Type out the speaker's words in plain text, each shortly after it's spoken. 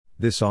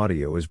This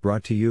audio is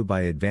brought to you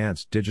by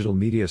Advanced Digital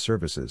Media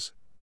Services.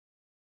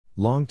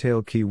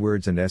 Long-tail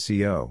keywords and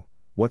SEO,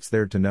 what's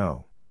there to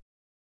know?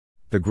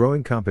 The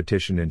growing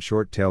competition in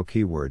short-tail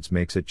keywords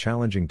makes it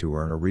challenging to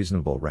earn a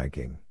reasonable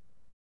ranking.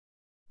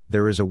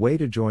 There is a way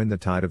to join the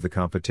tide of the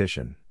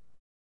competition.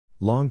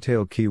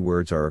 Long-tail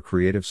keywords are a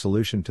creative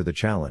solution to the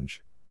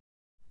challenge.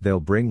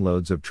 They'll bring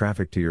loads of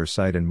traffic to your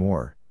site and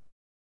more.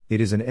 It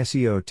is an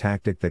SEO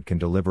tactic that can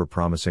deliver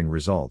promising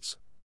results.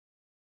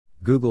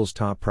 Google's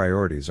top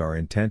priorities are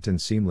intent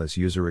and seamless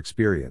user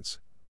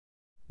experience.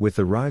 With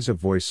the rise of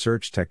voice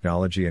search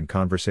technology and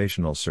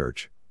conversational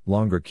search,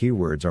 longer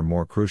keywords are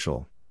more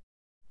crucial.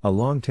 A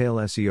long-tail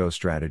SEO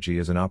strategy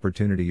is an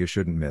opportunity you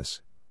shouldn't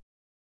miss.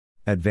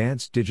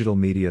 Advanced Digital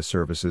Media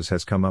Services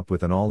has come up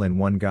with an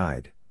all-in-one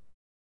guide.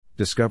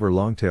 Discover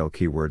Long-Tail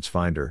Keywords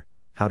Finder,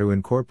 how to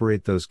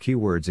incorporate those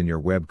keywords in your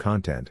web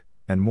content,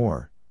 and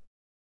more.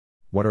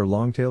 What are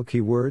long-tail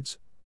keywords?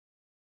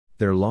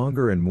 They're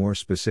longer and more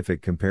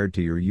specific compared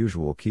to your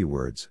usual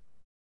keywords.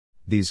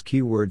 These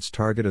keywords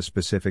target a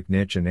specific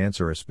niche and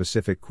answer a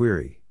specific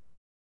query.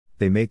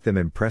 They make them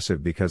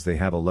impressive because they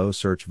have a low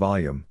search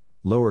volume,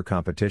 lower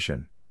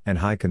competition, and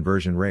high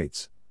conversion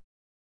rates.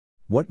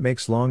 What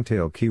makes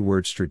long-tail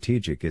keywords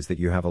strategic is that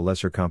you have a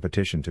lesser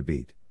competition to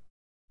beat.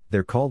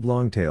 They're called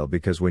long-tail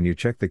because when you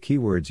check the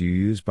keywords you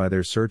use by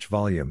their search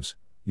volumes,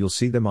 you'll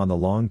see them on the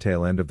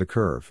long-tail end of the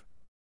curve.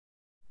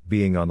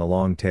 Being on the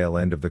long tail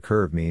end of the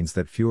curve means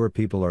that fewer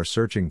people are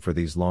searching for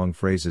these long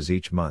phrases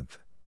each month.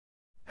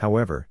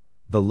 However,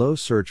 the low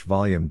search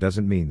volume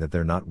doesn't mean that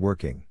they're not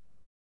working.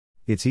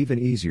 It's even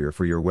easier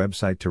for your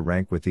website to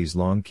rank with these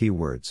long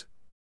keywords.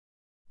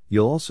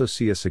 You'll also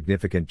see a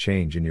significant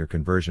change in your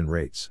conversion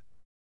rates.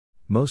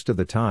 Most of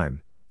the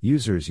time,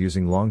 users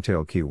using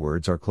long-tail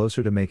keywords are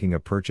closer to making a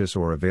purchase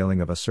or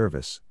availing of a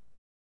service.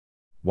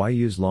 Why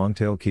use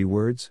long-tail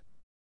keywords?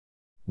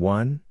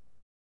 1.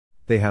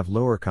 They have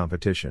lower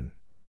competition.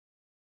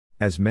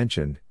 As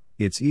mentioned,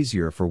 it's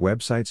easier for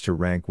websites to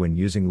rank when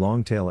using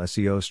long-tail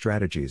SEO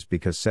strategies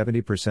because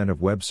 70%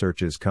 of web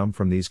searches come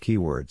from these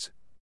keywords.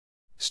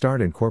 Start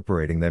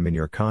incorporating them in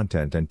your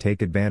content and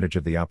take advantage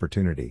of the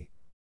opportunity.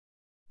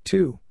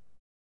 2.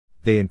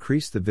 They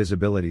increase the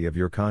visibility of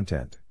your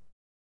content.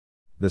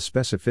 The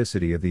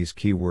specificity of these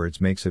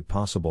keywords makes it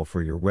possible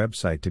for your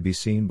website to be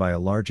seen by a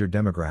larger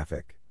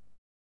demographic.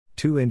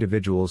 Two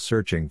individuals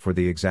searching for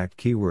the exact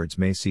keywords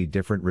may see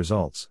different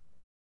results.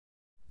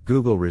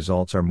 Google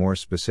results are more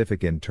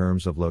specific in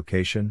terms of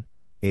location,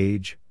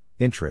 age,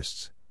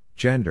 interests,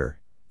 gender,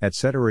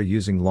 etc.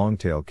 Using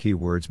long-tail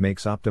keywords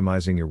makes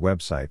optimizing your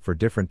website for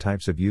different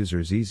types of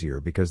users easier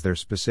because they're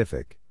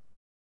specific.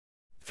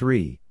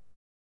 3.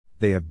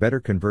 They have better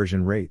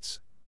conversion rates.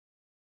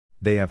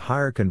 They have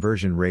higher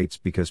conversion rates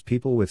because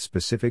people with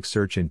specific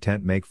search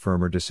intent make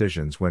firmer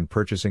decisions when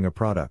purchasing a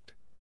product.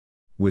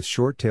 With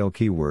short-tail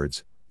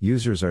keywords,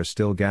 users are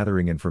still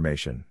gathering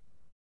information.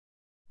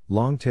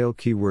 Long-tail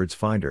keywords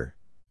finder.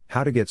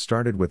 How to get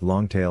started with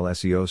long-tail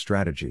SEO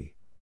strategy.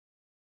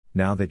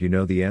 Now that you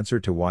know the answer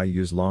to why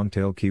use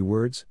long-tail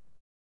keywords,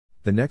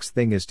 the next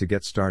thing is to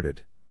get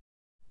started.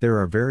 There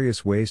are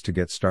various ways to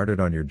get started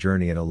on your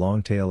journey in a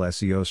long-tail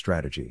SEO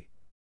strategy.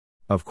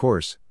 Of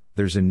course,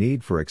 there's a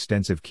need for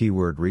extensive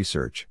keyword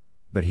research,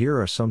 but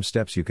here are some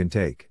steps you can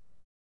take.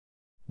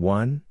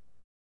 1.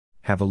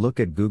 Have a look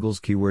at Google's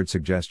keyword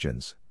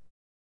suggestions.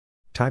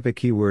 Type a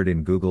keyword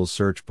in Google's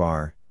search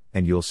bar,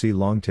 and you'll see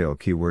long-tail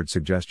keyword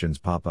suggestions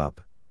pop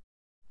up.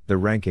 The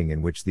ranking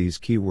in which these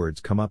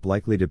keywords come up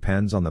likely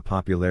depends on the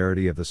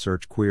popularity of the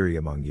search query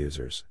among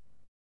users.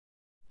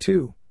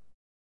 2.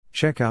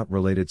 Check out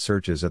related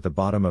searches at the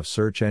bottom of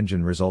search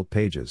engine result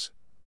pages.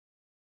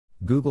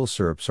 Google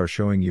SERPs are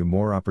showing you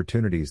more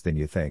opportunities than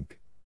you think.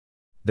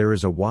 There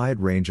is a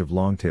wide range of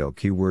long-tail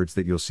keywords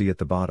that you'll see at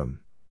the bottom.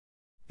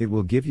 It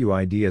will give you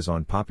ideas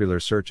on popular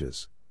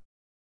searches.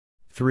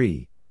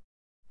 3.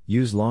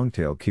 Use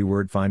long-tail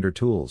keyword finder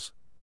tools.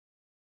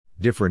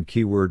 Different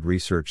keyword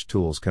research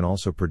tools can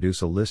also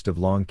produce a list of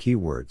long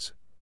keywords.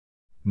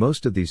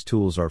 Most of these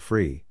tools are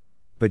free,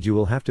 but you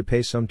will have to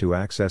pay some to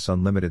access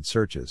unlimited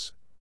searches.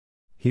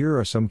 Here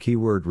are some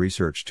keyword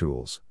research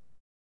tools.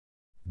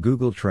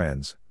 Google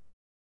Trends,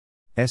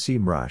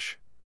 SEMrush,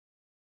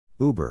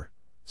 Uber,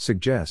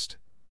 Suggest,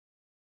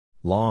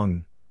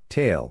 Long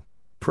Tail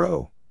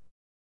Pro,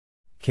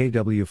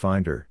 KW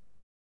Finder.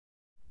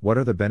 What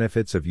are the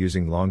benefits of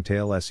using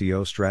long-tail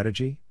SEO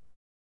strategy?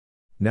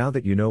 Now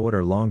that you know what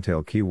are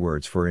long-tail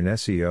keywords for in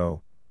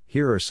SEO,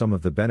 here are some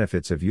of the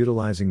benefits of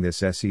utilizing this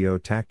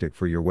SEO tactic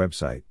for your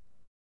website.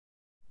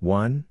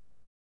 1.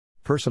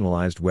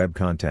 Personalized web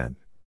content.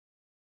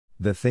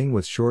 The thing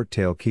with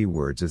short-tail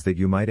keywords is that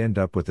you might end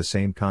up with the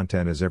same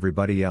content as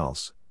everybody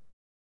else.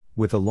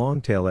 With a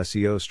long-tail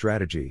SEO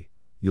strategy,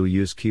 you'll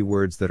use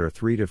keywords that are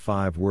 3 to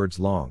 5 words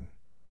long.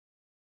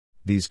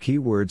 These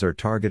keywords are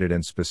targeted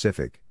and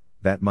specific,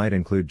 that might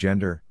include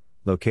gender,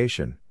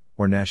 location,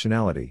 or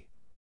nationality.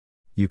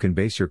 You can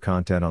base your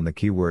content on the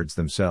keywords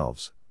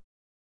themselves.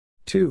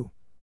 2.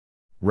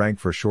 Rank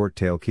for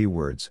short-tail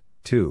keywords.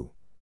 2.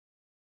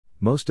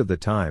 Most of the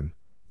time,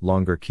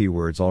 longer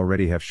keywords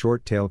already have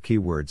short tail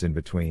keywords in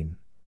between.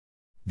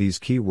 These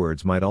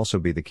keywords might also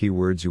be the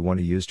keywords you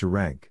want to use to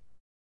rank.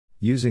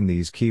 Using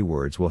these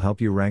keywords will help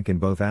you rank in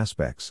both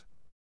aspects.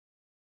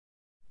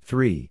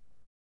 3.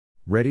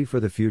 Ready for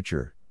the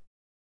future.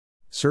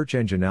 Search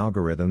engine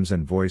algorithms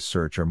and voice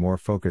search are more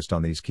focused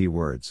on these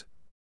keywords.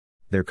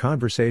 They're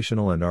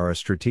conversational and are a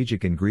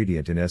strategic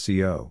ingredient in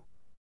SEO.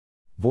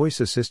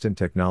 Voice assistant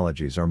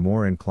technologies are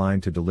more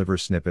inclined to deliver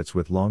snippets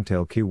with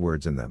long-tail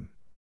keywords in them.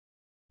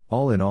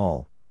 All in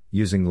all,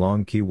 using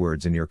long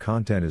keywords in your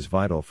content is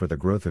vital for the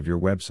growth of your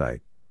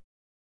website.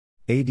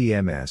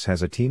 ADMS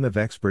has a team of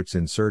experts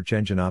in search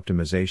engine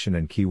optimization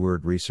and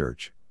keyword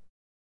research.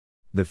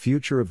 The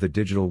future of the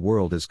digital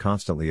world is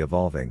constantly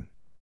evolving.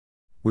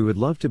 We would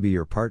love to be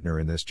your partner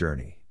in this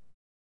journey.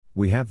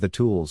 We have the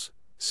tools,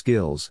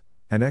 skills,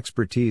 and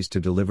expertise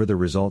to deliver the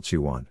results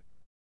you want.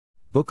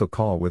 Book a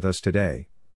call with us today.